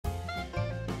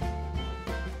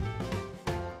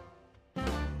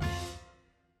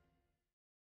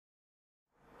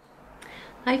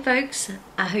Hi folks,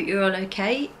 I hope you're all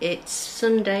okay. It's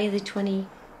Sunday the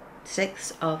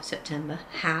 26th of September.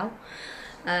 How?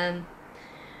 Time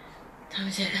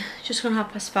is it? Just gone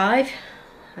 5:30.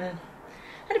 Had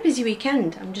a busy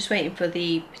weekend. I'm just waiting for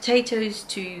the potatoes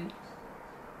to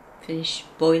finish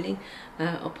boiling,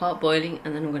 or part boiling,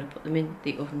 and then I'm going to put them in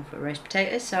the oven for roast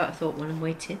potatoes. So I thought while I'm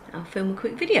waiting I'll film a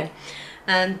quick video.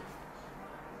 I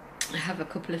have a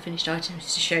couple of finished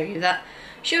items to show you that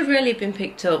should really have been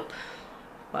picked up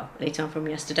well, later on from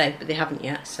yesterday, but they haven't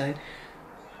yet, so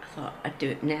I thought I'd do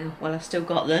it now while I've still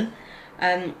got them.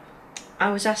 I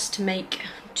was asked to make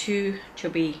 2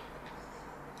 chubby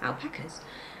alpacas.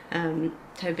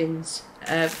 Tobin's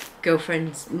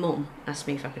girlfriend's mum asked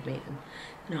me if I could make them.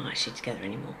 They're not actually together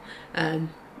anymore,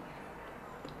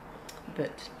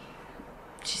 but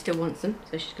she still wants them,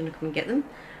 so she's going to come and get them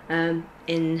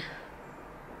in,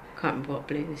 I can't remember what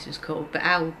blue this was called, but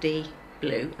Aldi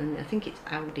blue, and I think it's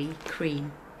Aldi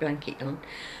cream blanket yarn,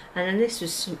 and then this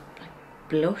was some like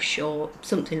blush or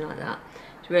something like that.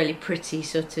 It's really pretty,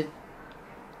 sort of,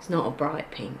 it's not a bright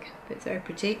pink, but it's very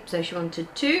pretty. So she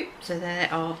wanted 2, so they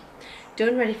are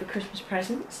done, ready for Christmas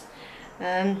presents.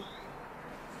 And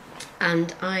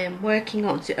I am working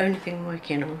on, it's the only thing I'm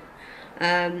working on,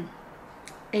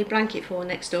 a blanket for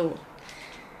next door,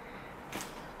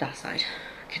 that side,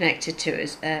 connected to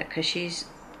us, because she's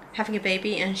having a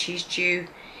baby and she's due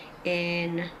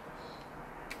in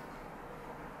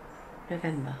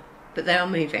November, but they are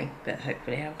moving, but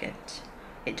hopefully I'll get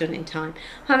it done in time.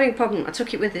 I'm having a problem. I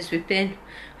took it with us. Had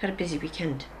a busy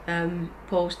weekend.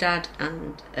 Paul's dad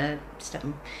and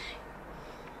stepmom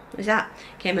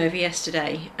came over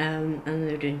yesterday, and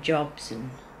they were doing jobs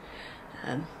and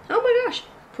oh my gosh,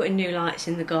 putting new lights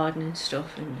in the garden and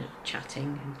stuff, and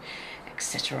chatting and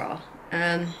etc.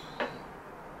 And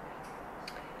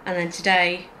then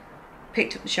today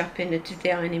picked up the shopping. I did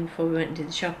the ironing before we went and did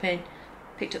the shopping.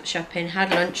 Picked up the shopping, had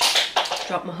lunch,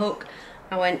 dropped my hook.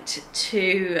 I went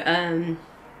to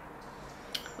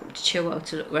Chilwell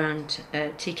to look around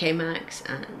TK Maxx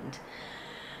and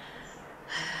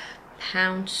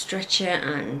Pound Stretcher,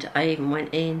 and I even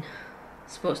went in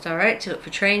Sports Direct to look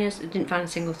for trainers. I didn't find a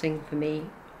single thing for me.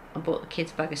 I bought the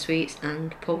kids a bag of sweets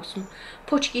and Paul some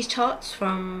Portuguese tarts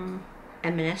from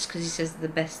M&S because he says they're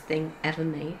the best thing ever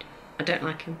made. I don't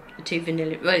like them. They're too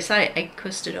vanilla. Well, it's like egg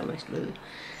custard almost.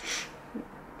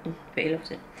 But he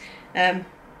loves it.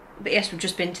 But yes, we've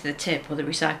just been to the tip or the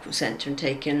recycle centre and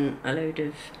taken a load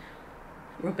of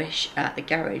rubbish at the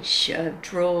garage,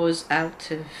 drawers out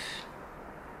of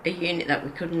a unit that we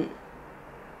couldn't.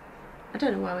 I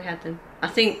don't know why we had them. I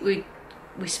think we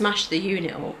smashed the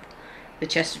unit up, the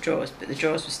chest of drawers, but the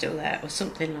drawers were still there or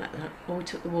something like that. Or we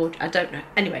took the wardrobe. I don't know.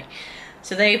 Anyway,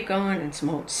 so they've gone, and some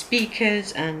old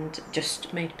speakers, and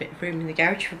just made a bit of room in the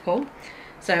garage for Paul.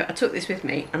 So I took this with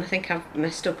me, and I think I've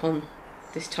messed up on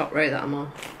this top row that I'm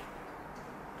on,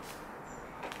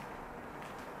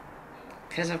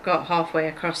 because I've got halfway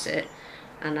across it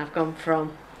and I've gone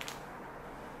from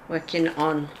working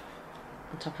on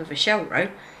top of a shell row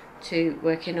to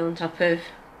working on top of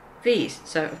these.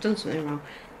 So I've done something wrong.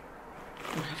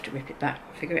 I'll have to rip it back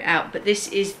and figure it out. But this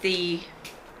is the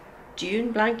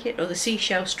Dune blanket, or the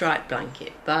seashell stripe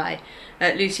blanket, by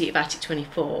Lucy at Attic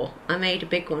 24. I made a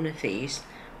big one of these,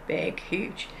 big,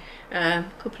 huge, a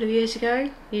couple of years ago,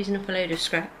 using up a load of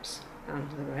scraps and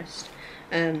the rest.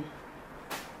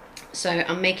 So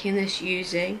I'm making this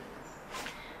using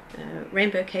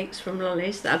rainbow cakes from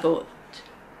Lolly's that I bought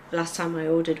the last time I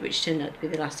ordered, which turned out to be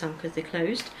the last time because they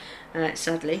closed,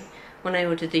 sadly, when I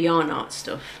ordered the yarn art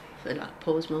stuff for like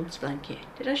Paul's mum's blanket.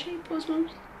 Did I show you Paul's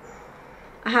mum's?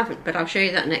 I haven't, but I'll show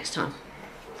you that next time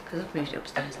because I've moved it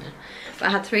upstairs now. But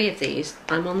I had 3 of these.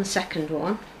 I'm on the second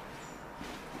one,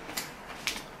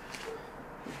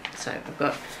 so I've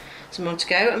got some more to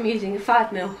go. I'm using a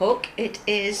 5mm hook. It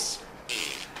is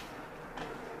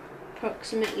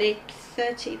approximately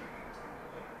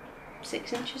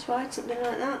 36 inches wide, something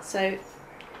like that. So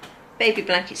baby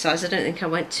blanket size. I don't think I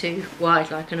went too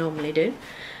wide like I normally do.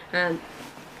 So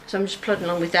I'm just plodding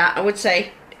along with that. I would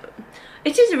say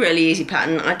it is a really easy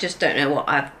pattern. I just don't know what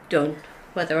I've done,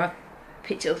 whether I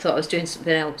picked it up, thought I was doing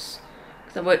something else,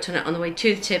 because I worked on it on the way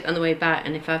to the tip and the way back,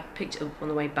 and if I picked it up on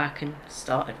the way back and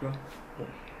started wrong. So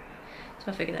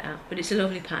I figured it out. But it's a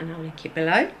lovely pattern. I'll link it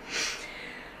below.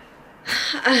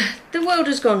 The world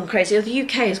has gone crazy, or the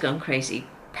UK has gone crazy,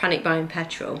 panic buying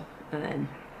petrol,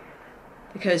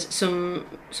 because some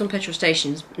petrol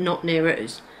stations not near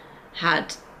us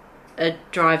had a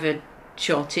driver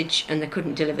shortage and they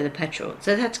couldn't deliver the petrol,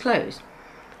 so they had to close.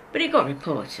 But it got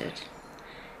reported,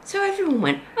 so everyone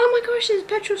went, oh my gosh, there's a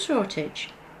petrol shortage.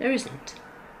 There isn't.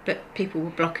 but people were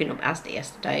blocking up Asda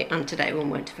yesterday and today when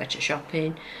we went to fetch her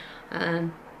shopping.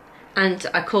 And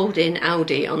I called in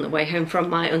Aldi on the way home from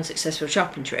my unsuccessful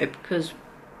shopping trip because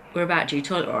we're about due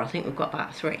toilet roll. I think we've got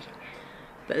about 3.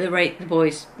 But the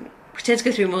boys pretend to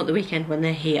go through more at the weekend when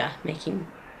they're here making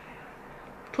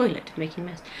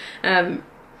mess. And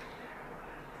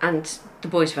the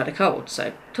boys have had a cold,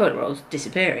 so toilet roll's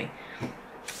disappearing.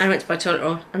 And I went to buy toilet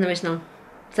roll and there is none.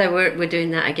 So we're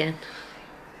doing that again.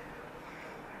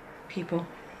 People.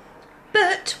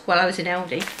 But while I was in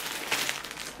Aldi,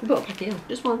 I bought a packet of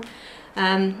just one.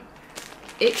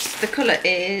 The colour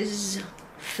is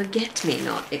Forget Me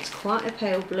Not. It's quite a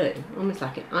pale blue, almost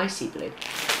like an icy blue.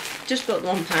 Just bought the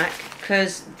 1 pack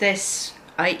because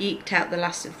I eked out the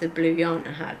last of the blue yarn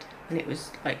I had, and it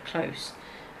was like close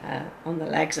on the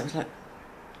legs. I was like,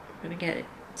 I'm gonna get it.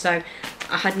 So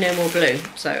I had no more blue,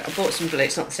 so I bought some blue.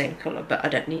 It's not the same colour, but I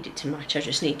don't need it to match. I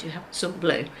just need to have some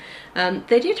blue.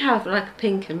 They did have like a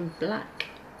pink and black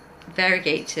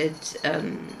variegated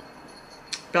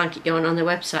blanket yarn on their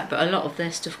website, but a lot of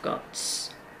their stuff got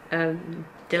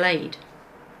delayed.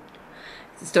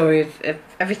 It's the story of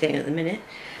everything at the minute.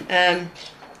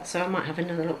 So I might have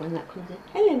another look when that comes in.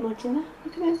 Hello, Mortimer.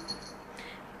 Look at him.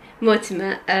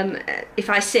 Mortimer, if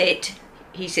I sit,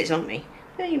 he sits on me.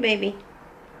 There you, baby.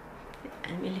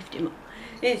 Let me lift him up.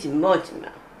 It's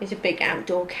Mortimer. He's a big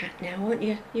outdoor cat now, aren't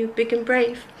you? You're big and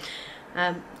brave.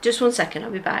 Just 1 second,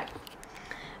 I'll be back.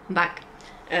 I'm back.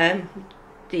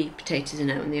 The potatoes are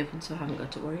now in the oven, so I haven't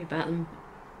got to worry about them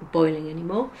boiling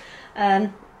anymore.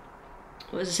 What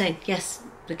was I saying? Yes,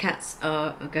 the cats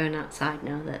are going outside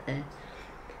now that they're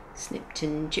snipped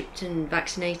and chipped and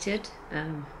vaccinated.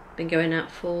 Been going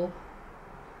out for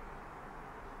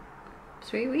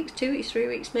 3 weeks, 2 weeks, 3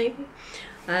 weeks maybe.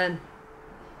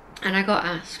 And I got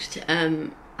asked,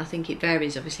 I think it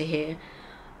varies obviously here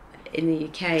in the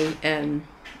UK,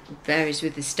 varies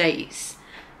with the states,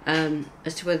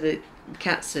 as to whether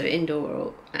cats are indoor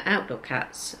or outdoor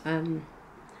cats.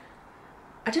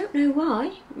 I don't know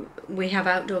why we have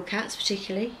outdoor cats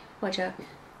particularly. Why, Jack?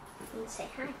 Say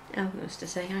hi. Oh, I was to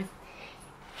say hi.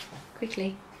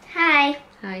 Quickly. Hi.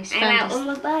 Hi. I'm out on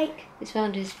my bike. He's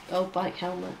found his old bike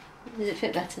helmet. Does it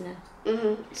fit better now?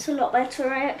 It's a lot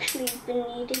better. I actually have been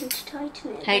needing to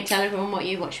tighten it. Hey, tell everyone what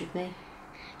you watched with me.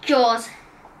 Jaws.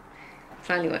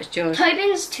 Finally watched Jaws.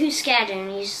 Tobin's too scared and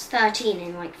he's 13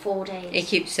 in like 4 days. He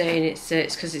keeps saying it's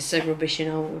because it's so rubbish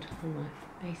and old. I'm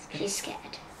like, he's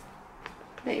scared.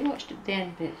 But you watched the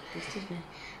end bit, didn't you?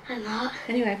 I'm not.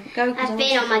 Anyway, go. I've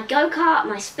been on my go-kart,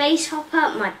 my space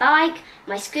hopper, my bike,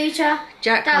 my scooter.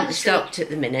 Jack can't be stopped at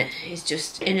the minute. He's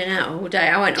just in and out all day.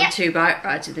 I went on 2 bike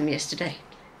rides with him yesterday.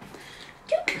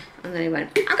 And then he went,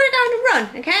 I'm going to go on a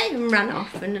run, okay? And ran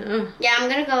off. And yeah, I'm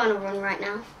going to go on a run right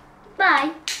now.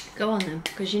 Bye. Go on then,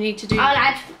 because you need to do...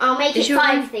 I'll make it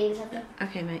 5 things of it.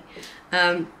 Okay, mate.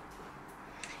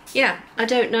 Yeah, I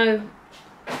don't know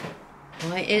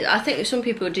why. I think some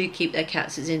people do keep their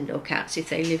cats as indoor cats if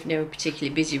they live near a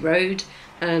particularly busy road.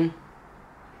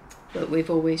 But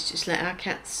we've always just let our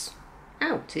cats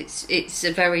out. It's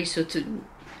a very sort of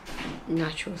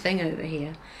natural thing over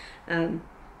here.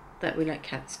 That we let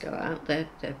cats go out. They're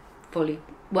fully,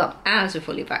 well, ours are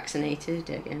fully vaccinated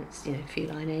against,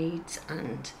 feline AIDS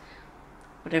and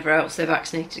whatever else they're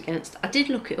vaccinated against. I did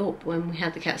look it up when we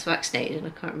had the cats vaccinated, and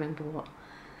I can't remember what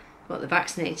they're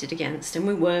vaccinated against. And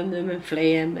we worm them and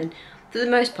flea them, and for the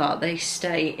most part they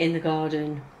stay in the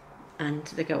garden and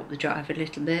they go up the drive a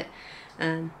little bit.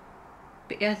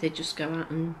 But yeah, they just go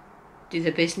out and do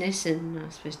their business, and I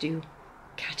suppose do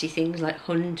catty things like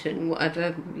hunt and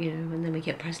whatever, and then we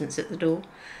get presents at the door.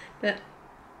 But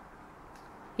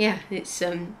yeah, it's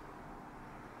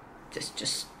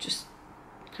just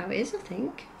how it is, I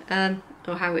think,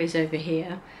 or how it is over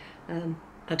here.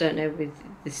 I don't know with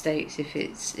the States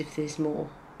if there's more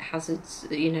hazards,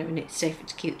 and it's safer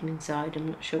to keep them inside. I'm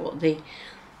not sure what the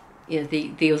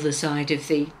other side of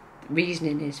the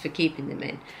reasoning is for keeping them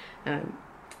in.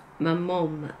 My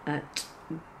mum at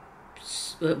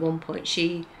one point,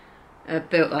 she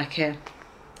built like a,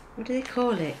 what do they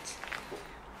call it?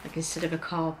 Like instead of a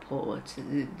carport,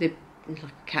 the like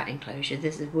a cat enclosure.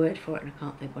 There's a word for it and I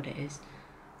can't think what it is.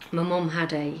 My mum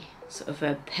had a sort of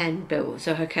a pen built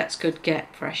so her cats could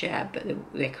get fresh air, but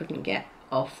they couldn't get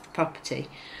off the property.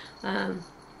 And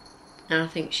I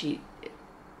think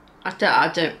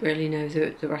I don't really know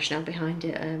the rationale behind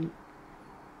it,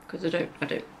 because I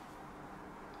don't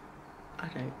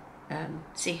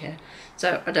see her,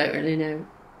 so I don't really know.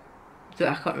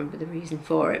 I can't remember the reason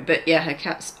for it, but yeah, her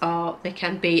cats they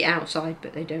can be outside,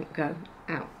 but they don't go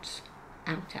out.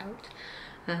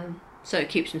 So it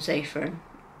keeps them safer,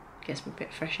 gets me a bit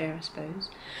of fresh air, I suppose.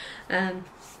 But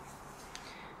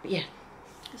yeah,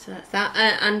 so that's that.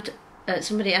 And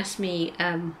somebody asked me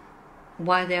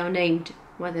why they're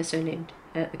so named,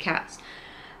 the cats.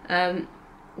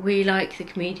 We like the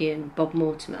comedian Bob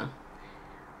Mortimer,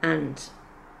 and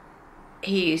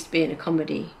he used to be in a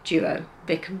comedy duo,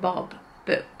 Vic and Bob,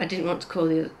 but I didn't want to call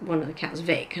one of the cats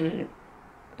Vic, and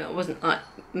I wasn't like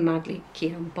madly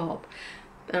keen on Bob.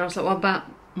 And I was like, what about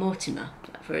Mortimer,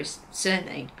 for his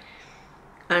surname?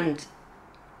 And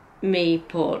me,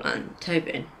 Paul and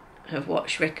Tobin have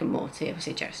watched Rick and Morty.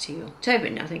 Obviously Jack's too young.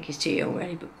 Tobin, I think, he's too young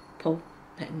really, but Paul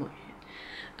let him watch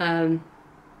it.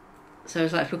 So I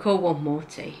was like, if we call one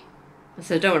Morty,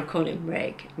 so I don't want to call him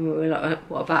Rick. And we were like,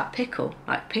 what about Pickle?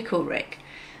 Like Pickle Rick.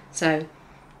 So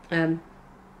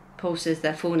Paul says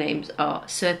their full names are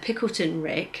Sir Pickleton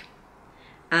Rick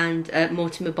and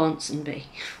Mortimer Bonsonby.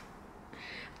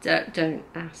 Don't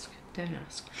ask.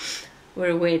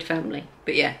 We're a weird family.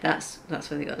 But yeah, that's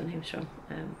where they got the names from.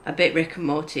 A bit Rick and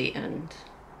Morty and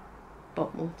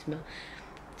Bob Mortimer.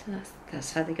 So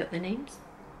that's how they got their names.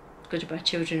 Goodbye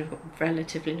children have got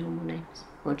relatively normal names.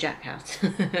 Well, Jack has.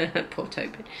 Poor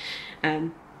Tobin.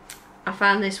 I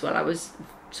found this while I was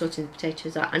sorting the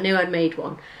potatoes out. I knew I'd made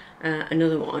one,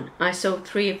 another one. I sold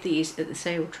 3 of these at the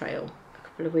sale trail a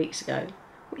couple of weeks ago,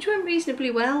 which went reasonably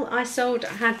well. I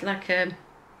had like a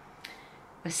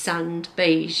sand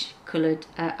beige coloured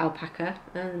alpaca,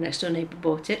 and the next door neighbour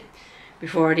bought it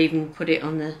before I'd even put it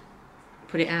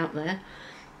out there.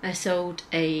 I sold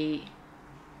a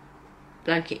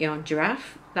blanket yarn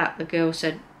giraffe that the girl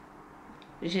said,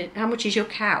 how much is your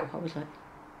cow? I was like,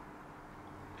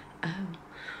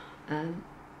 oh.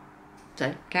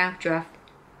 So cow, giraffe.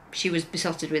 She was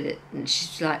besotted with it, and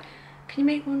she's like, can you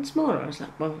make one smaller? I was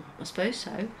like, well, I suppose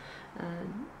so.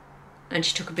 And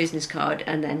she took a business card,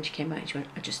 and then she came back and she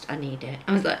went, I need it.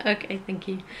 I was like, okay, thank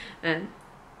you. I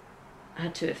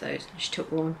had 2 of those. She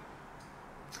took one.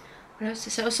 What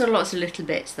else? So I saw lots of little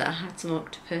bits that I had, some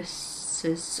octopi.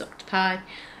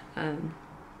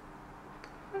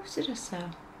 What else did I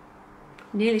sell?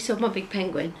 Nearly sold my big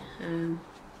penguin,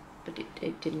 but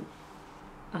it didn't.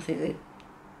 I think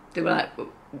they were like,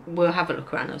 we'll have a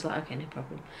look around. I was like, okay, no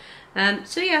problem.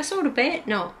 So yeah, I sold a bit,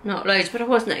 not loads, but I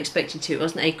wasn't expecting to. It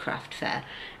wasn't a craft fair.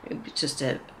 It was just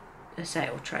a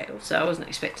sale trail, so I wasn't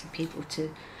expecting people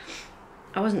to.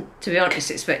 I wasn't, to be honest,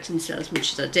 expecting to sell as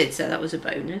much as I did, so that was a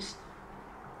bonus.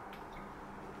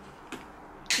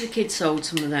 The kids sold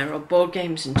some of their old board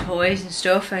games and toys and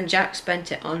stuff, and Jack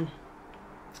spent it on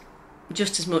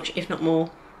just as much, if not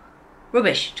more,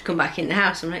 rubbish to come back in the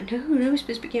house. I'm like, no, we're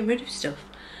supposed to be getting rid of stuff.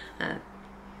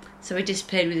 So he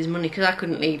disappeared with his money because I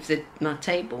couldn't leave my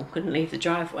table, couldn't leave the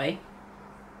driveway.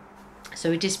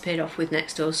 So he disappeared off with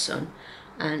next door's son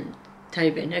and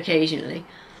Tobin occasionally,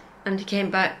 and he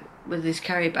came back with his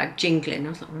carry bag jingling. I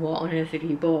was like, what on earth have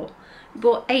you bought? He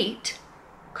bought 8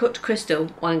 cut crystal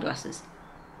wine glasses.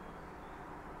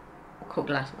 Cut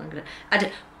glass wine glasses.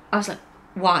 I was like,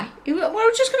 why? Well, I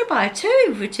was just going to buy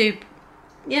 2 for £2.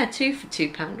 Yeah, 2 for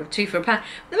 £2 or 2 for £1.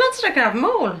 The man said I could have them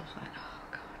all. I was like,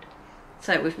 oh god.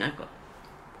 So we've now got,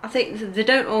 I think they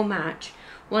don't all match.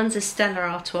 One's a Stella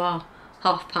Artois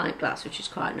half-pint glass, which is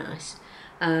quite nice.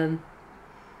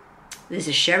 There's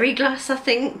a sherry glass, I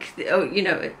think. Oh, you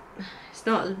know, it's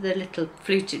not the little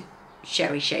fluted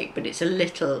sherry shape, but it's a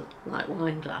little like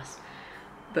wine glass,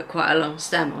 but quite a long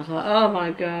stem. I was like, oh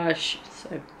my gosh.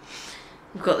 So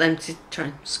we've got them to try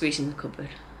and squeeze in the cupboard.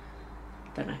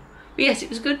 Don't know. But yes, it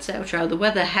was a good sale trail. The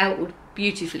weather held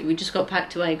beautifully. We just got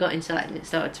packed away, got inside, and it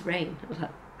started to rain. I was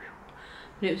like,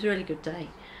 but it was a really good day.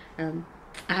 I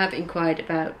have inquired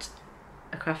about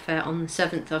a craft fair on the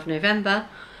 7th of November,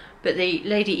 but the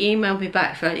lady emailed me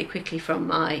back fairly quickly from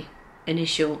my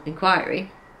initial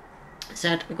inquiry.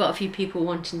 Said, I've got a few people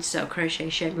wanting to sell crochet,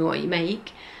 show me what you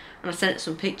make. And I sent her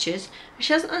some pictures, and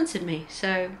she hasn't answered me,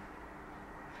 so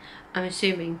I'm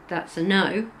assuming that's a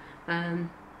no.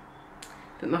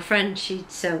 But my friend, she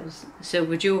sells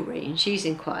silver jewellery, and she's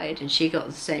inquired, and she got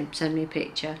the same, send me a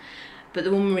picture. But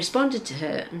the woman responded to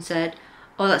her and said,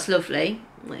 oh, that's lovely,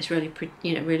 it's really,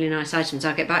 really nice items,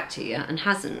 I'll get back to you, and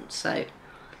hasn't. So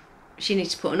she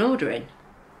needs to put an order in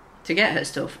to get her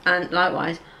stuff, and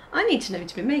likewise I need to know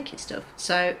to be making stuff.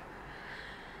 So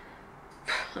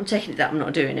I'm taking it that I'm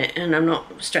not doing it, and I'm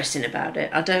not stressing about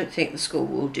it. I don't think the school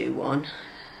will do one.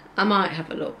 I might have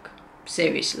a look,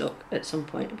 serious look at some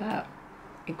point about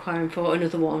inquiring for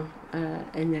another one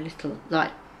in the little,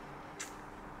 like,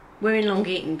 we're in Long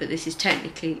Eaton, but this is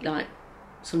technically like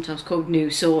sometimes called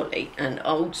New Sawley, and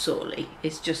Old Sawley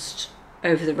is just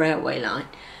over the railway line.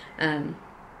 I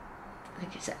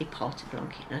think it's a part of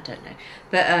Long Eaton, I don't know,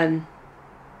 but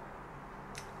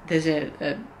there's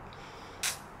a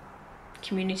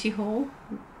community hall.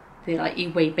 They like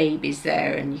you weigh babies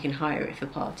there, and you can hire it for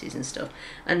parties and stuff.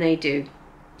 And they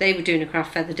were doing a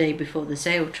craft fair the day before the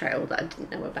sail trail that I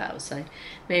didn't know about, so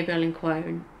maybe I'll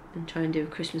inquire and try and do a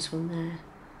Christmas one there.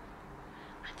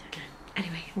 I don't know.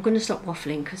 Anyway, I'm going to stop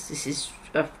waffling because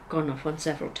I've gone off on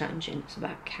several tangents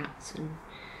about cats and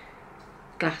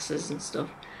glasses and stuff.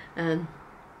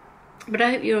 But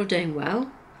I hope you're all doing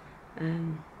well.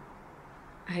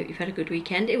 I hope you've had a good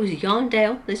weekend. It was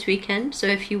Yarndale this weekend, so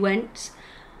if you went,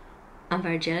 I'm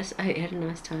very jealous. I hope you had a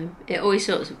nice time. It always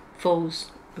sort of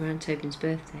falls around Tobin's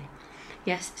birthday.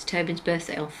 Yes, it's Tobin's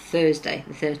birthday on Thursday,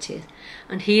 the 30th.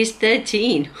 And he is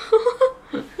 13.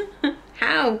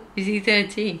 How is he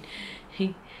 13?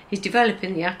 He's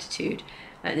developing the attitude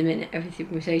at the minute. Everything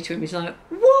we say to him is like,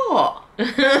 what?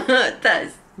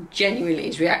 That's genuinely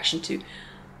his reaction to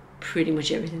pretty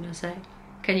much everything I say.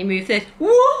 Can you move this?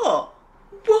 What?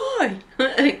 Why?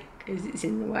 Because it's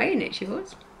in the way, and it's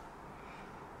yours.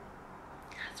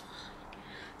 That's why.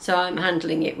 So I'm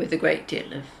handling it with a great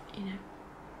deal of,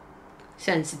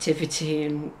 sensitivity,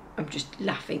 and I'm just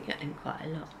laughing at him quite a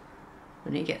lot.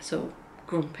 When he gets all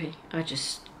grumpy, I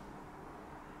just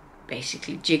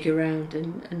basically jig around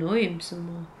and annoy him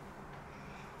some more.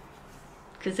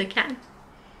 Because I can.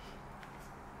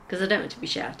 Because I don't want to be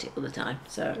shouty all the time,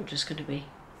 so I'm just going to be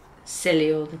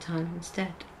silly all the time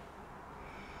instead.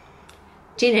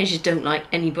 Teenagers don't like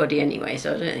anybody anyway,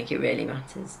 so I don't think it really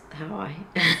matters how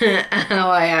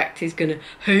I act. He's going to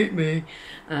hate me.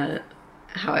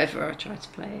 However I try to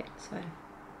play it, so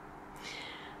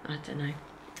I don't know.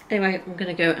 Anyway, I'm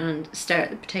going to go and stare at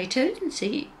the potatoes and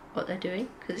see what they're doing,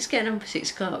 because it's getting on for 6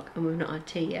 o'clock and we've not had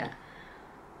tea yet,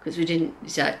 because we didn't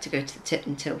decide to go to the tip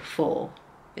until 4.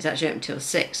 It's actually open until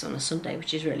 6 on a Sunday,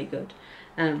 which is really good.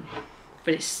 But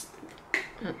it's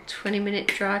a 20-minute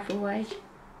drive away,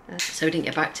 so we didn't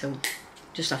get back till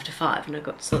just after 5, and I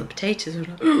got to sort the potatoes. I was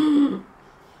like,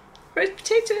 roast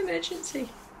potato emergency.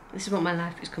 This is what my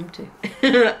life has come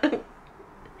to.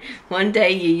 One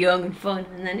day you're young and fun,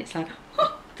 and then it's like,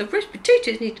 oh, the roast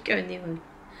potatoes need to go in the oven.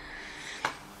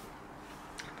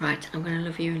 Right, I'm going to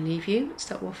love you and leave you.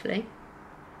 Stop waffling.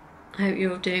 I hope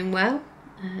you're all doing well,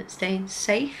 staying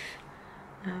safe.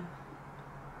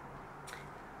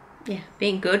 Yeah,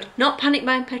 being good. Not panic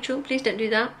buying petrol, please don't do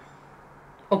that.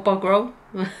 Or bog roll,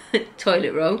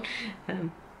 toilet roll,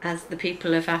 as the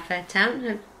people of our fair town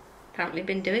have apparently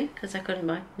been doing, because I couldn't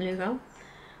buy loo roll.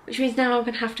 Which means now I'm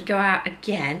going to have to go out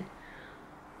again,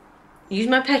 use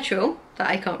my petrol that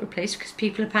I can't replace because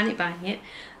people are panic buying it,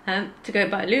 to go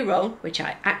buy a loo roll, which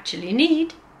I actually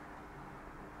need.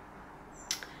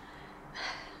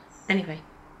 Anyway,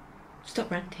 stop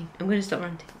ranting. I'm going to stop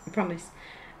ranting, I promise.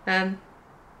 I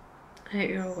hope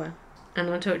you're all well, and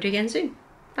I'll talk to you again soon.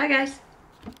 Bye guys.